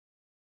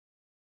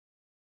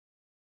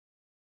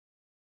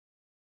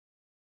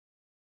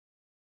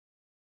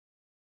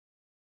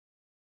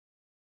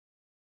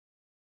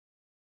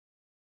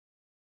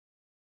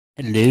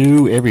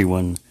Hello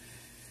everyone.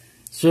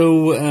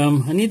 So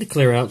I need to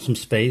clear out some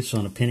space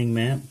on a pinning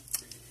mat,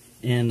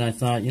 and I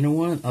thought, you know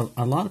what,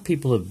 a lot of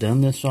people have done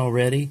this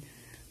already,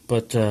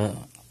 but I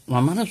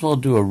might as well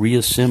do a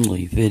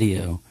reassembly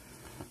video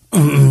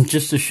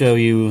just to show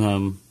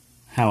you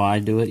how I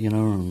do it, you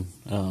know,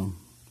 and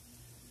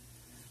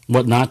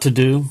what not to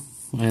do.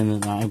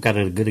 And I've got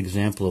a good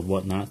example of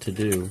what not to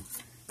do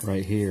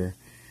right here.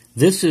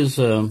 This is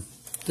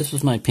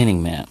my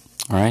pinning mat,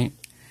 all right?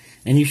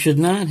 And you should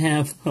not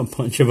have a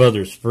bunch of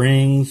other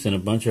springs and a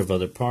bunch of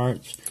other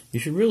parts. You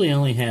should really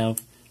only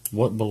have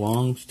what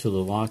belongs to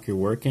the lock you're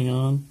working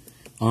on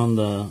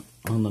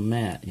the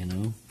mat, you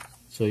know.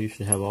 So you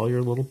should have all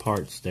your little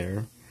parts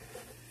there.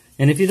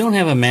 And if you don't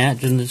have a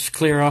mat, then just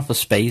clear off a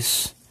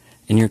space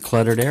in your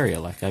cluttered area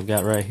like I've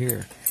got right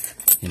here.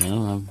 You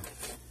know,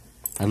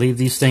 I leave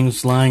these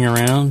things lying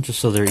around just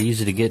so they're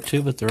easy to get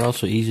to, but they're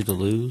also easy to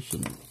lose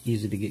and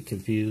easy to get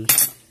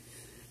confused.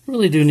 You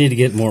really do need to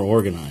get more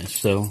organized.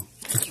 So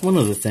that's one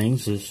of the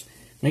things, is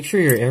make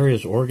sure your area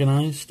is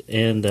organized.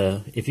 And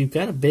if you've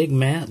got a big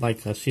mat,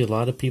 like I see a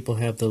lot of people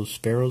have those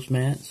Sparrows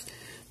mats,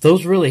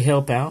 those really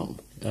help out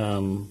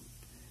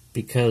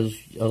because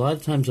a lot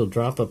of times you'll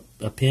drop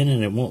a pin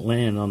and it won't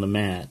land on the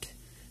mat.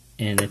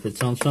 And if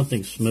it's on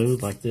something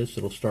smooth like this,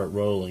 it'll start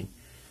rolling.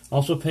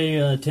 Also pay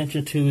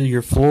attention to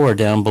your floor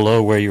down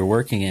below where you're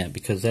working at,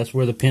 because that's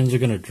where the pins are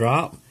going to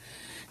drop.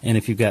 And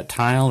if you've got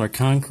tile or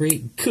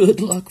concrete, good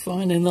luck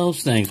finding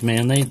those things,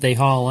 man. They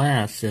haul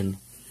ass and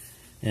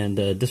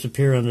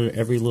disappear under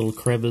every little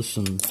crevice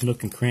and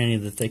nook and cranny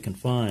that they can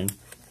find.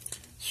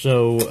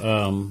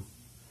 So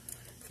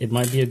it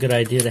might be a good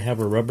idea to have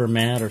a rubber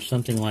mat or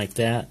something like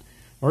that,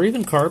 or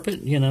even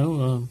carpet, you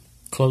know,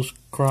 close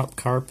crop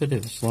carpet,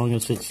 as long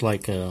as it's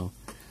like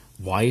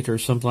white or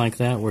something like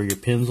that, where your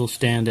pins will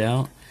stand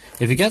out.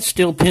 If you got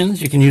steel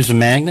pins, you can use a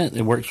magnet.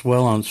 It works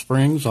well on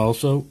springs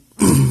also.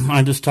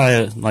 I just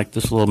tie like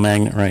this little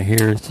magnet right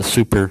here. It's a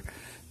super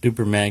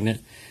duper magnet.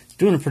 It's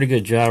doing a pretty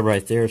good job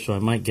right there, so I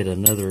might get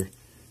another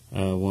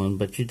one.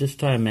 But you just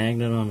tie a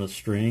magnet on a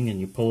string and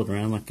you pull it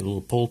around like a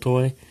little pull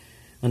toy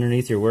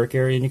underneath your work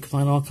area, and you can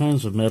find all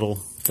kinds of metal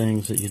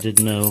things that you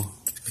didn't know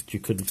that you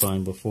couldn't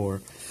find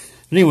before.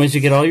 But anyways,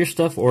 you get all your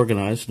stuff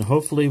organized, and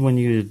hopefully when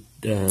you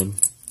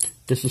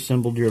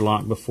disassembled your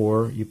lock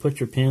before, you put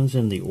your pins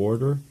in the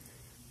order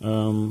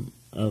of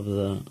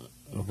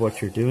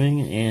what you're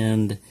doing.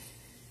 And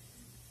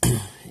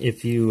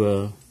if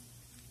you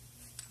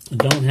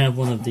don't have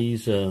one of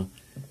these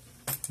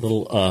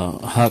little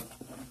Huck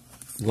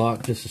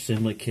lock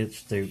disassembly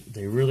kits,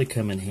 they really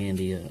come in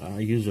handy. I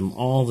use them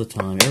all the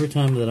time. Every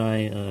time that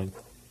I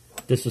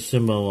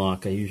disassemble a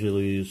lock, I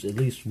usually use at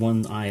least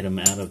one item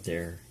out of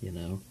there, you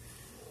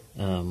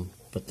know.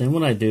 But then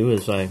what I do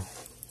is I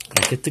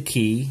get the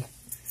key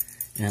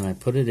and I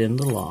put it in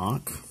the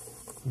lock.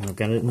 And I've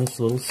got it in this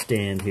little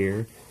stand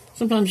here.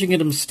 Sometimes you can get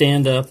them to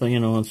stand up, you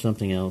know, on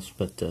something else,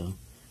 but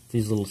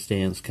these little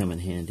stands come in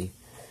handy.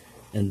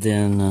 And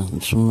then I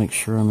just want to make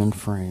sure I'm in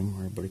frame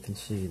where everybody can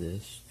see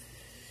this.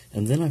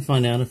 And then I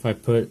find out if I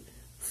put,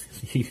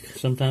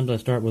 sometimes I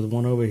start with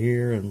one over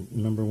here and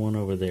number one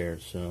over there.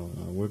 So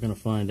we're going to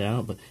find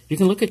out. But you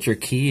can look at your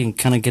key and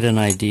kind of get an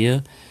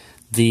idea.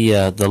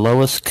 The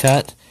lowest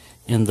cut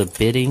in the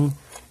bitting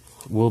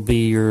will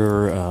be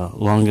your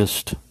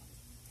longest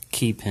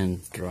key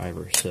pin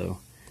driver. So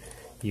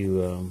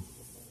you,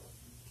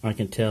 I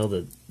can tell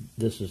that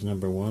this is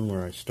number one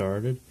where I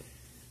started,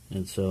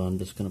 and so I'm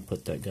just going to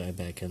put that guy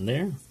back in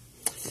there.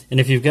 And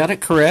if you've got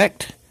it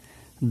correct,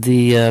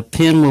 the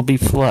pin will be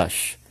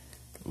flush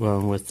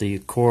with the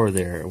core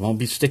there. It won't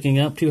be sticking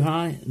up too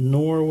high,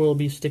 nor will it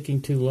be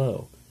sticking too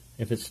low.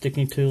 If it's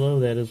sticking too low,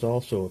 that is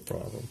also a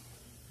problem,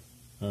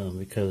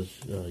 because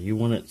you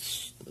want it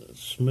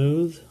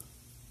smooth.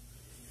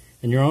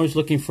 And you're always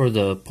looking for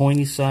the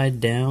pointy side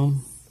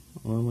down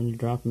when you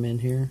drop them in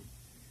here.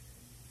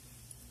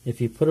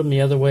 If you put them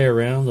the other way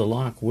around, the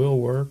lock will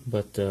work,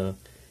 but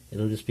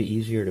it'll just be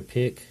easier to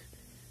pick.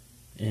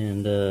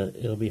 And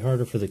it'll be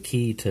harder for the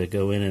key to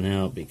go in and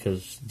out,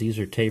 because these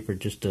are tapered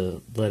just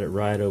to let it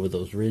ride over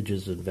those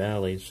ridges and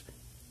valleys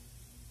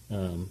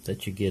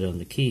that you get on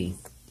the key.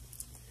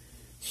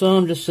 So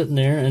I'm just sitting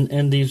there,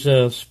 and these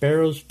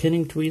Sparrows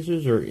pinning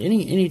tweezers, or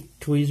any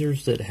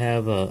tweezers that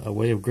have a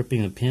way of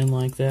gripping a pin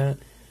like that,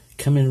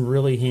 come in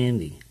really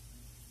handy,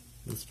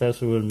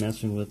 especially when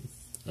messing with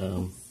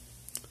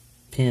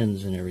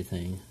pins and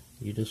everything.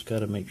 You just got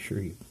to make sure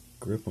you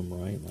grip them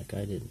right, like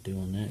I didn't do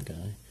on that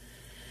guy.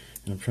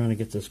 And I'm trying to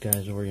get this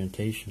guy's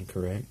orientation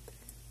correct.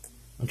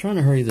 I'm trying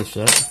to hurry this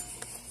up.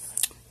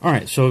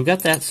 Alright, so we've got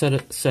that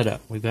set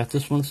up. We've got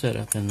this one set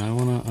up, and I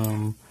want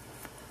to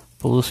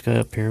pull this guy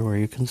up here where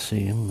you can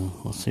see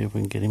him. Let's see if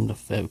we can get him to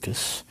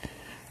focus.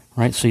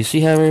 Right, so you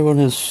see how everyone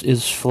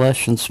is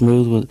flush and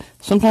smooth.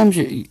 Sometimes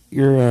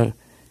your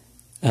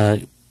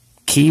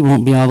key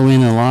won't be all the way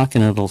in the lock,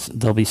 and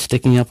they'll be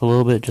sticking up a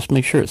little bit. Just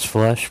make sure it's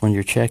flush when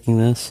you're checking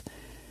this.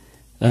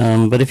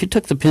 But if you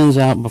took the pins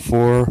out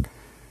before,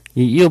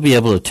 you'll be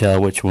able to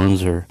tell which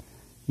ones are,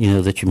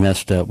 that you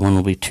messed up. One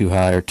will be too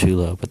high or too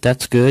low. But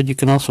that's good. You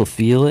can also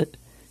feel it,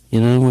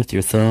 with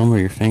your thumb or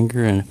your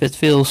finger. And if it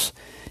feels,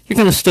 you're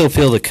going to still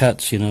feel the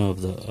cuts,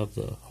 of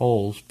the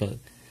holes. But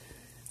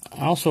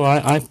also,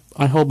 I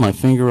hold my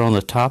finger on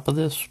the top of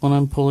this when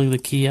I'm pulling the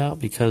key out,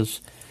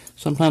 because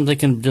sometimes they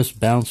can just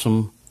bounce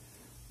them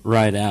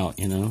right out,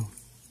 And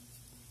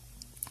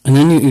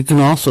then you can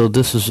also,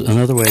 this is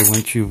another way,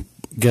 once you've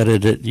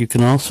gutted it, you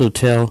can also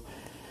tell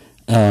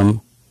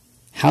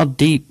how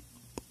deep,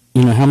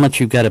 how much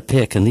you've got to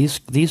pick. And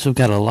these have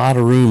got a lot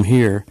of room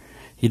here.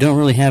 You don't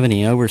really have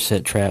any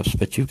overset traps,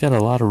 but you've got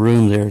a lot of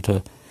room there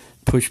to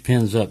push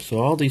pins up. So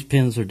all these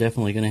pins are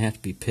definitely going to have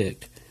to be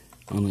picked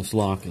on this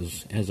lock,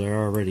 as I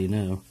already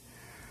know.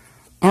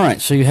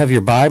 Alright, so you have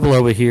your Bible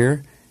over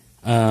here.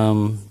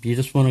 You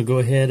just want to go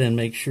ahead and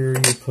make sure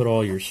you put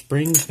all your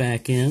springs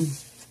back in.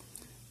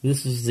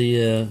 This is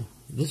the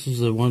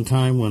one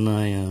time when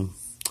I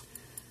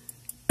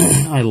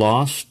I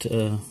lost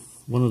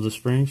one of the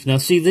springs. Now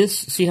see this?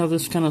 See how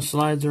this kind of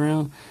slides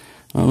around?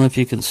 I don't know if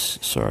you can.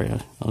 Sorry,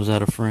 I was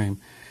out of frame.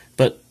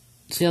 But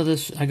see how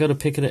this? I go to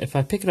pick it up. If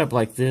I pick it up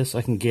like this,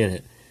 I can get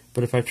it.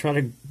 But if I try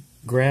to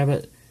grab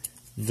it,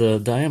 the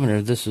diameter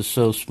of this is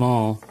so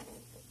small.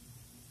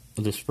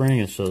 The spring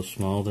is so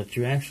small that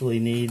you actually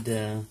need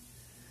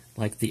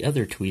like the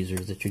other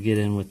tweezers that you get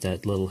in with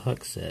that little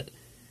Huck set.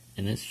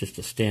 And it's just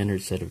a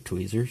standard set of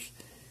tweezers.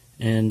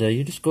 And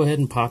you just go ahead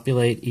and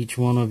populate each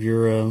one of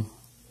your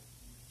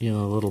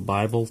little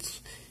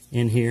Bibles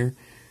in here.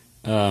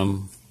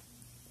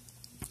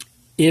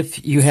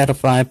 If you had a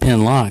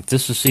 5-pin lock,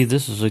 this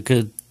is a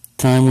good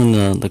time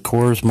when the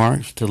core is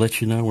marked to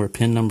let you know where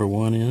pin number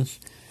 1 is.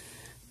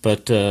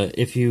 But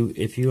if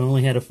you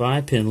only had a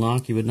 5-pin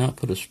lock, you would not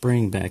put a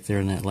spring back there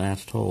in that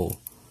last hole.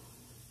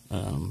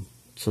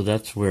 So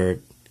that's where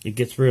it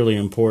gets really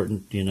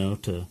important,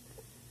 to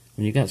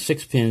when you got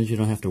 6 pins, you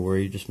don't have to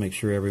worry. You just make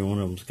sure every one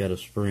of them's got a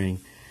spring.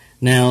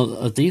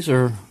 Now these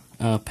are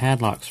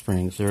padlock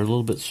springs. They're a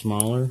little bit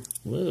smaller.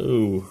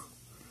 Whoa,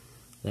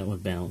 that one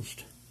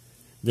bounced.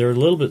 They're a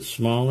little bit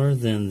smaller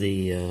than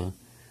the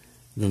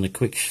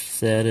quick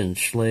set and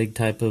Schlage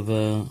type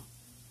of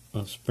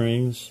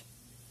springs.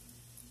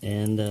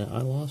 And I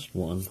lost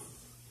one.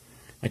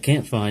 I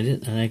can't find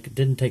it, and I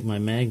didn't take my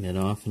magnet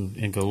off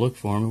and go look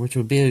for them, which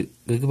would be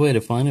a good way to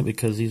find it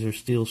because these are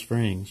steel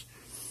springs.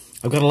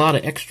 I've got a lot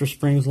of extra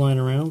springs lying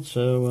around,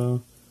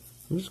 so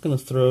I'm just going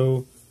to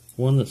throw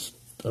one that's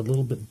a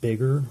little bit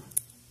bigger,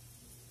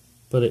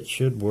 but it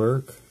should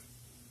work.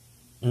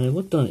 And I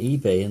looked on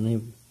eBay,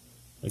 and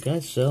the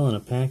guy's selling a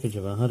package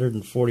of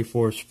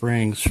 144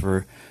 springs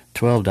for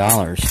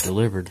 $12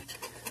 delivered.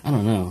 I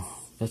don't know.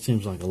 That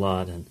seems like a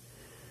lot, and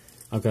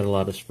I've got a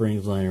lot of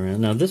springs lying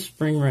around. Now this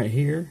spring right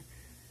here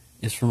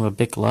is from a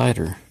Bic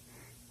lighter,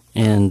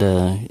 and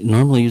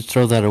normally you'd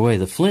throw that away.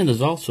 The flint is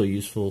also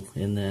useful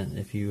in that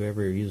if you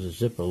ever use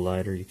a Zippo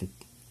lighter, you can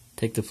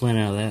take the flint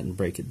out of that and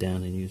break it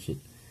down and use it.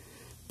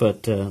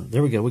 But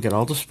there we go. We got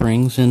all the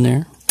springs in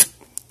there,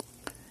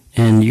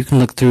 and you can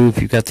look through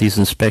if you've got these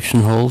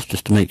inspection holes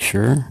just to make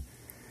sure,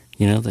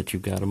 that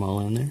you've got them all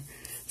in there.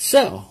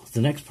 So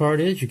the next part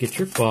is you get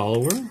your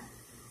follower,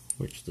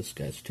 which this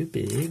guy's too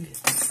big.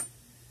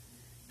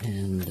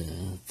 And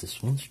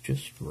this one's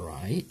just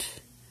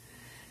right.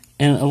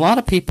 And a lot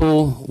of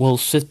people will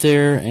sit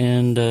there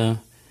and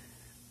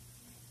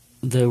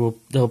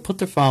they'll put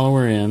their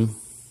follower in. And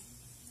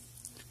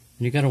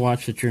you got to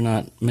watch that you're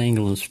not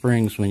mangling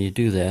springs when you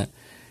do that.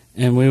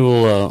 And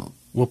we'll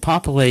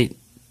populate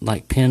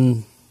like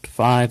pin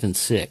 5 and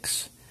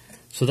 6.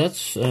 So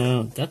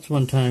that's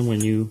one time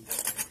when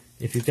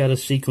if you've got a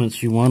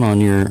sequence you want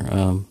on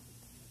your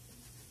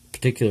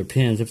particular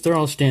pins. If they're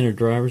all standard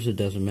drivers, it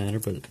doesn't matter,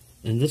 but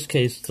in this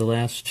case, the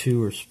last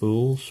 2 are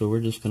spools, so we're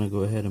just going to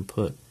go ahead and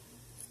put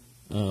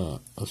a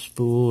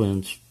spool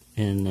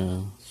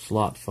in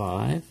slot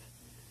 5.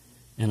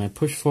 And I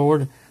push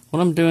forward. What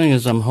I'm doing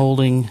is I'm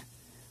holding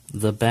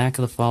the back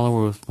of the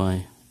follower with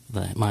my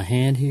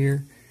hand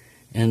here.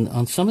 And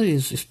on some of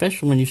these,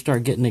 especially when you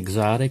start getting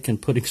exotic and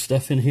putting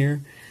stuff in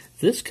here,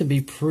 this can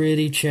be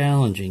pretty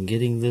challenging,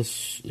 getting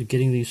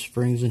these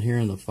springs in here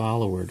and the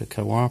follower to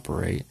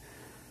cooperate.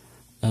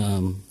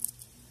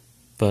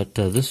 But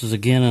this is,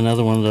 again,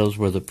 another one of those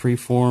where the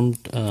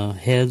preformed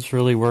heads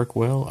really work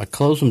well. I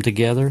close them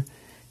together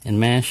and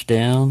mash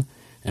down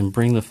and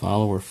bring the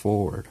follower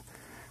forward.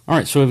 All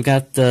right, so we've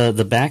got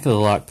the back of the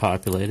lock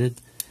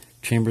populated,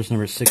 chambers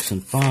number 6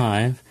 and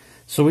 5.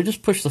 So we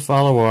just push the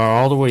follower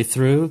all the way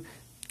through.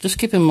 Just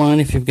keep in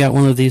mind if you've got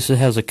one of these that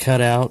has a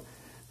cutout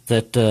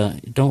that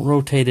don't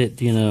rotate it,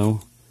 to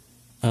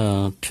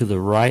the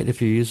right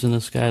if you're using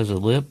this guy as a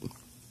lip,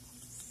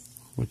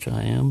 which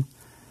I am.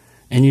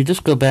 And you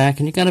just go back,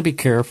 and you got to be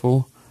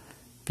careful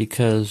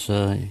because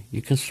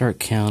you can start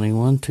counting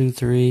 1, 2,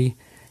 3,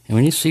 and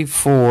when you see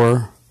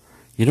 4,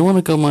 you don't want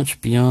to go much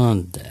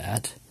beyond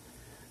that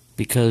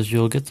because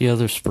you'll get the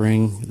other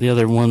spring, the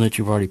other one that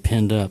you've already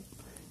pinned up,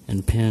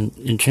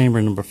 and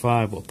chamber number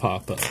 5 will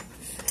pop up.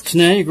 So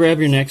now you grab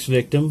your next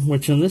victim,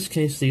 which in this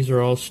case these are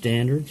all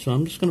standard, so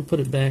I'm just going to put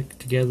it back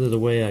together the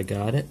way I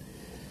got it.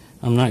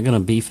 I'm not going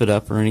to beef it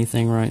up or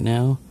anything right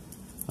now,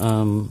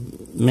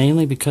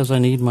 mainly because I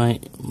need my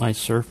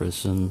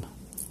surface, and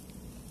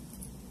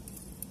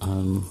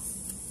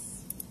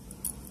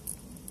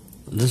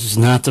this is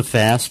not the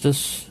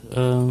fastest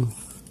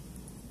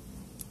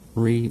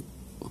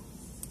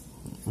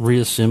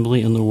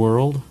reassembly in the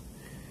world,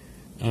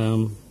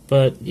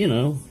 but you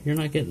know, you're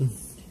not getting,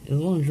 as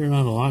long as you're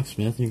not a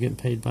locksmith and you're getting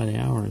paid by the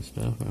hour and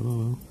stuff, I don't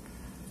know.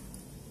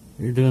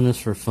 You're doing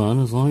this for fun,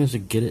 as long as you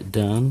get it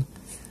done.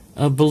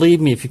 Believe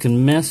me, if you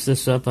can mess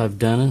this up, I've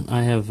done it.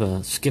 I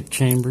have skip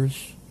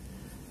chambers.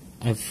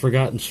 I've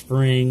forgotten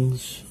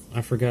springs.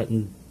 I've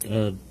forgotten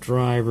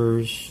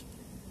drivers.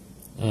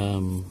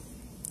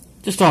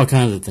 Just all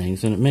kinds of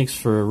things, and it makes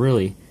for a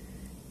really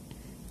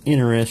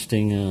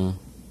interesting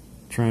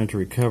trying to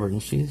recover.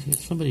 And see,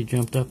 somebody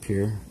jumped up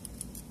here.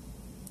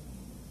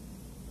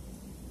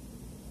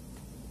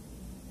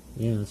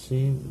 Yeah,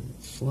 see,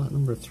 slot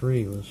number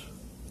 3 was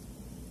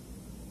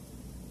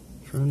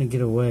trying to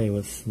get away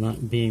with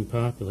not being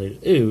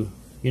populated. Ooh,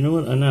 you know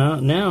what?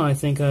 Now I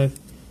think I've...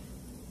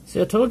 See,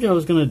 I told you I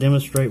was going to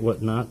demonstrate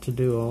what not to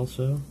do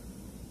also.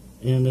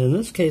 And in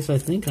this case, I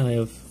think I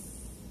have...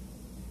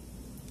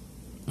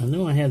 I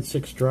know I had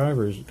 6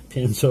 drivers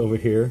pins over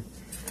here.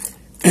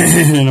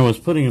 And I was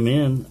putting them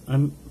in.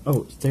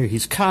 Oh, there,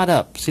 he's caught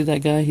up. See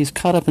that guy? He's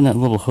caught up in that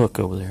little hook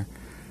over there.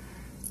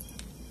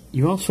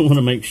 You also want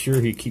to make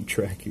sure you keep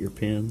track of your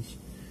pins,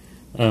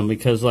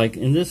 because, like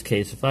in this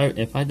case, if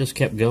I just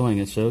kept going,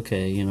 it's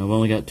okay. You know, I've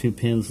only got 2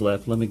 pins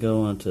left. Let me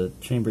go on to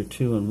chamber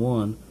 2 and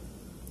 1.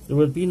 There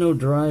would be no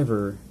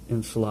driver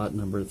in slot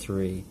number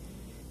 3,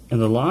 and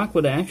the lock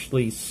would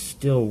actually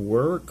still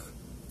work.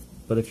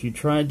 But if you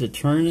tried to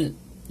turn it,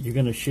 you're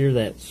going to shear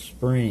that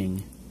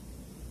spring,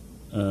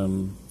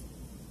 and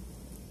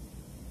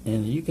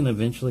you can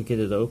eventually get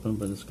it open,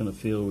 but it's going to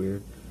feel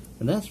weird.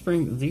 And that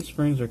spring, these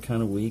springs are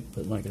kind of weak,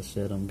 but like I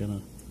said, I'm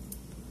gonna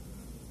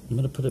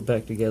put it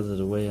back together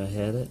the way I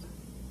had it.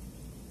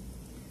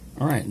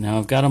 All right, now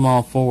I've got them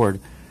all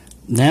forward.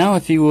 Now,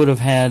 if you would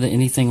have had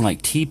anything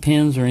like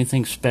T-pins or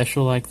anything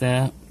special like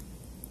that,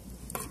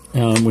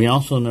 we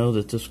also know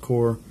that this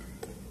core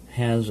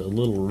has a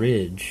little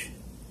ridge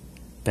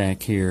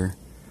back here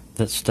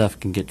that stuff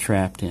can get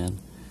trapped in.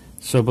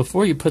 So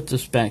before you put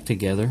this back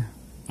together,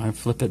 I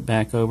flip it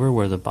back over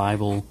where the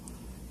Bible,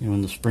 you know,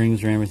 when the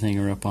springs or everything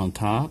are up on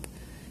top.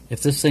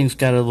 If this thing's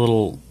got a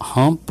little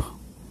hump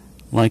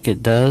like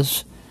it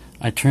does,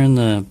 I turn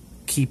the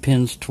key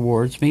pins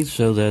towards me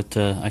so that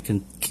I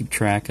can keep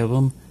track of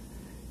them.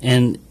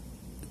 And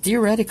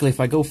theoretically, if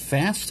I go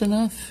fast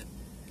enough,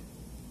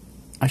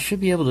 I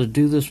should be able to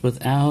do this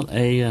without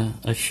a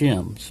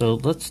shim. So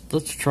let's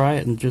try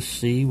it and just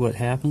see what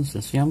happens.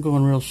 And see, I'm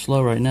going real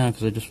slow right now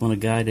because I just want to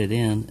guide it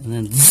in. And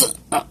then,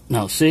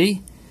 now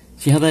see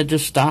how that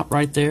just stopped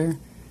right there?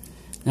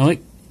 Now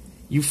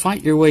you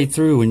fight your way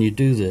through when you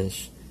do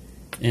this,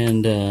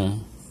 and a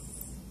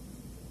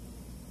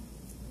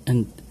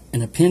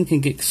pin can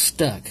get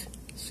stuck.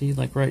 See,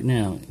 like right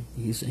now,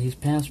 he's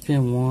past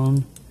pin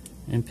 1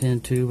 and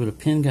pin 2, but a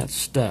pin got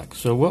stuck.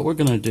 So what we're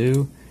going to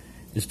do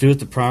is do it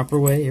the proper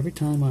way. Every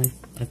time I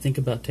think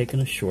about taking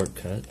a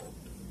shortcut,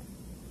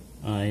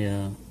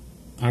 I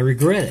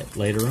regret it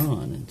later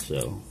on, and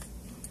so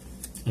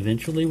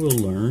eventually we'll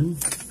learn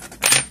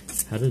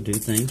how to do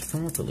things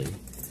properly.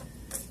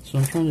 So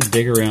I'm trying to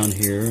dig around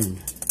here, and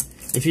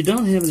if you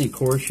don't have any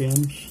core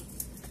shims,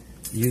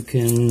 you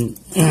can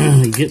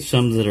get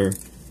some that are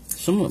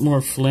somewhat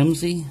more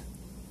flimsy,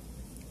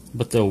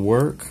 but they'll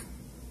work.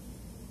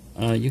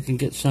 You can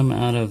get some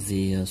out of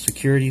the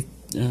security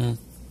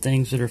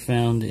things that are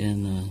found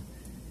in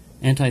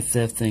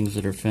anti-theft things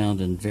that are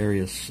found in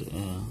various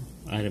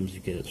items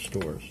you get at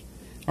stores.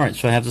 All right,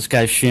 so I have this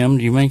guy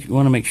shimmed. You want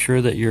to make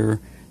sure that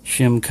your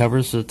shim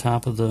covers the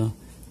top of the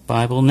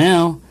Bible.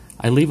 Now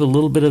I leave a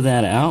little bit of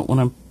that out when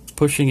I'm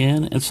pushing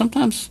in, and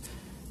sometimes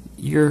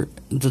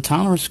the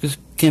tolerance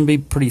can be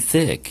pretty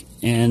thick,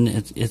 and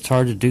it's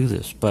hard to do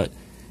this, but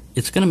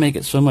it's going to make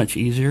it so much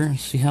easier.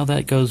 See how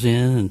that goes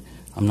in, and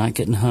I'm not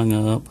getting hung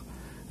up,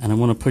 and I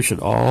want to push it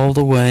all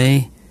the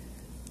way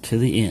to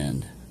the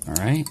end. All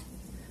right,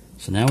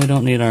 so now we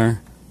don't need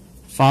our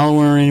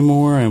follower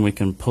anymore, and we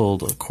can pull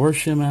the core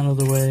shim out of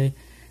the way,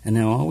 and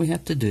now all we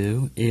have to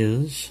do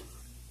is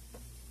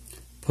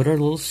put our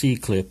little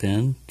C-clip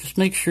in. Just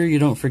make sure you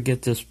don't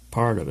forget this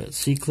part of it.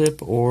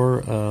 C-clip,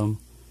 or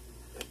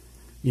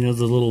you know,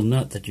 the little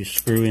nut that you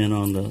screw in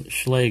on the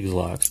Schlage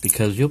locks,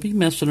 because you'll be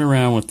messing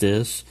around with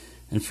this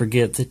and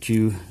forget that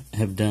you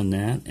have done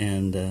that,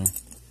 and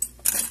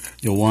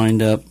you'll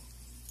wind up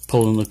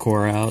pulling the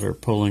core out or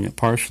pulling it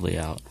partially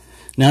out.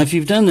 Now, if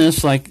you've done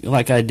this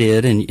like I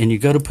did, and you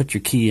go to put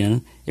your key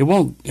in, it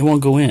won't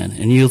go in,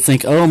 and you'll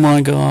think, oh my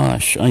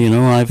gosh, you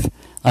know,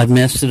 I've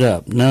messed it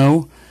up.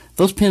 No.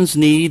 Those pins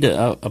need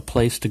a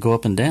place to go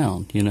up and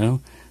down, you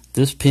know.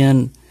 This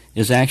pin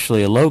is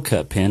actually a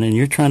low-cut pin, and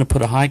you're trying to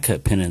put a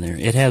high-cut pin in there.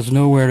 It has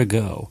nowhere to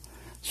go.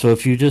 So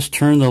if you just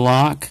turn the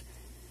lock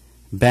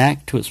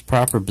back to its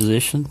proper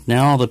position.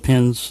 Now all the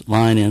pins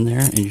line in there,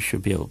 and you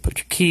should be able to put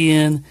your key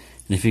in. And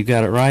if you've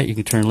got it right, you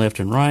can turn left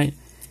and right.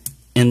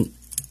 And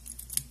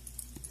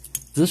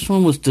this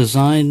one was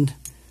designed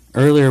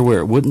earlier where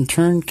it wouldn't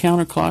turn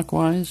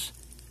counterclockwise,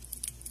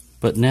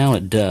 but now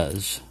it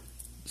does.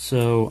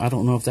 So I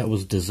don't know if that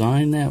was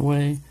designed that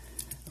way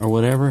or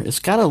whatever. It's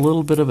got a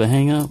little bit of a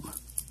hang up.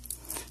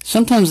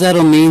 Sometimes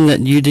that'll mean that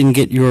you didn't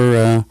get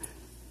your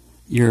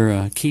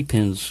key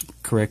pins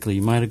correctly.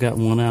 You might have got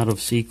one out of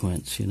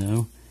sequence, you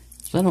know.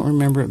 So I don't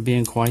remember it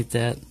being quite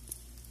that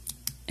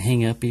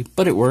hang-uppy,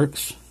 but it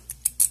works.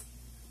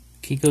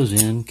 Key goes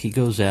in, key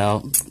goes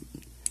out.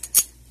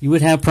 You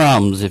would have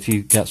problems if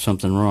you got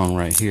something wrong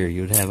right here.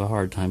 You would have a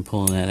hard time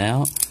pulling that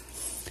out.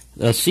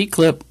 A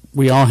C-clip,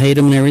 we all hate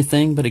them and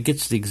everything, but it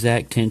gets the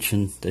exact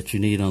tension that you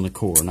need on the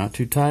core. Not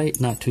too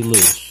tight, not too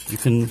loose. You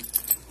can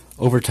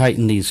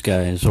over-tighten these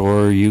guys,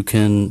 or you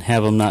can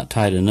have them not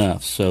tight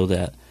enough, so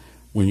that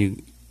when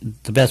you,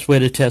 the best way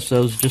to test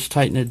those is just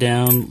tighten it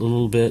down a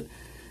little bit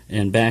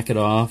and back it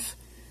off,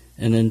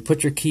 and then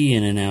put your key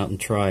in and out and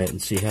try it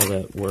and see how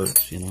that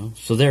works, you know.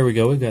 So there we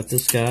go. We've got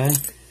this guy,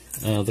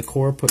 the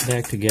core put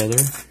back together.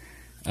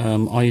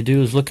 All you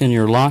do is look in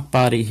your lock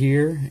body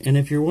here, and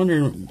if you're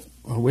wondering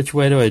which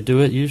way do I do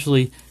it,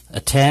 usually a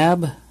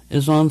tab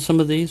is on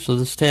some of these. So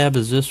this tab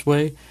is this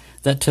way.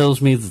 That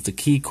tells me that the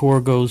key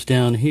core goes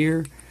down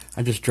here.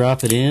 I just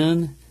drop it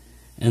in,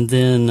 and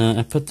then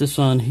I put this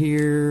on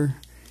here.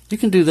 You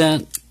can do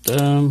that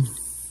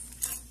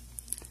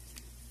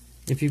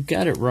if you've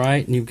got it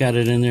right and you've got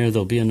it in there.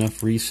 There'll be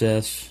enough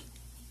recess.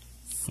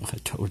 Oh, I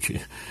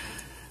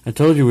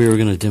told you we were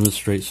going to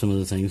demonstrate some of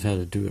the things how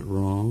to do it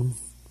wrong.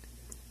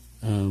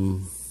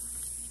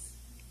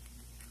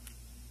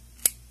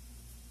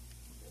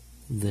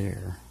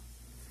 There.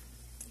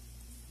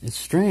 It's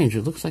strange.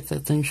 It looks like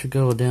that thing should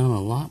go down a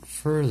lot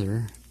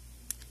further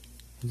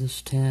for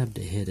this tab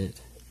to hit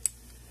it.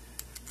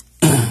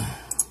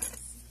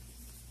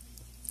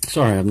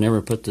 Sorry, I've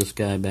never put this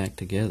guy back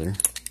together.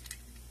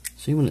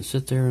 See, when it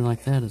sits there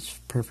like that, it's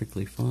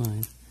perfectly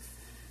fine.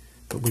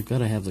 But we've got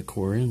to have the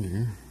core in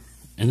there.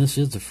 And this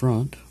is the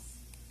front.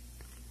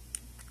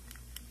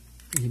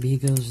 Maybe he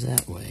goes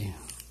that way.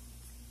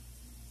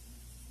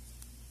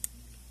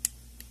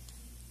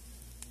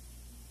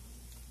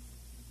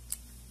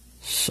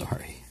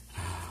 Sorry.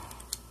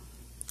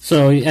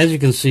 So as you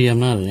can see, I'm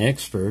not an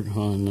expert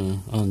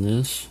on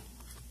this,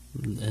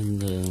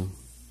 and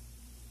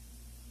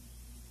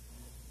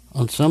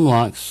on some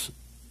locks,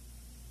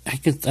 I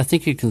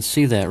think you can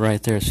see that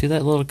right there. See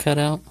that little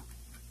cutout?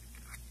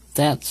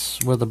 That's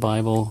where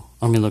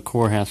the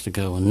core has to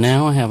go. And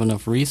now I have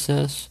enough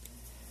recess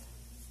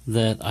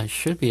that I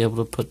should be able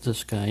to put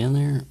this guy in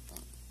there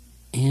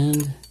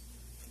and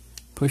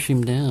push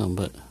him down,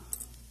 but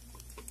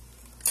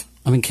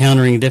I'm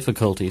encountering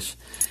difficulties.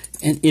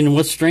 And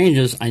what's strange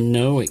is I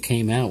know it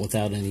came out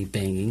without any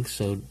banging,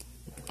 so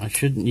I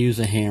shouldn't use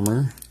a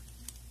hammer.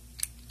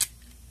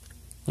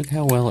 Look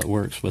how well it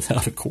works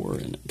without a core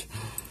in it.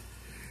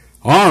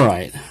 All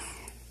right.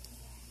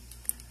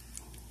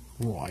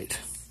 Right.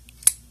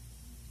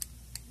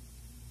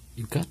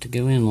 You've got to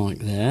go in like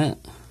that.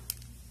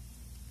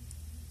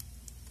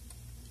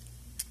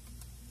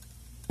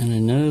 And I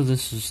know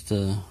this is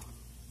the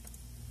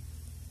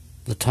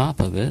top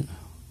of it.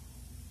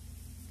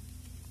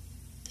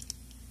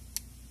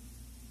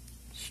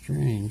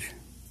 Strange.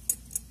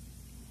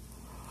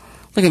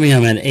 Look at me,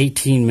 I'm at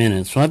 18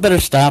 minutes. So I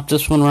better stop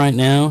this one right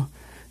now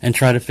and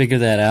try to figure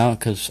that out,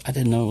 because I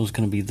didn't know it was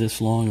going to be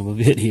this long of a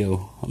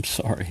video. I'm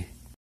sorry.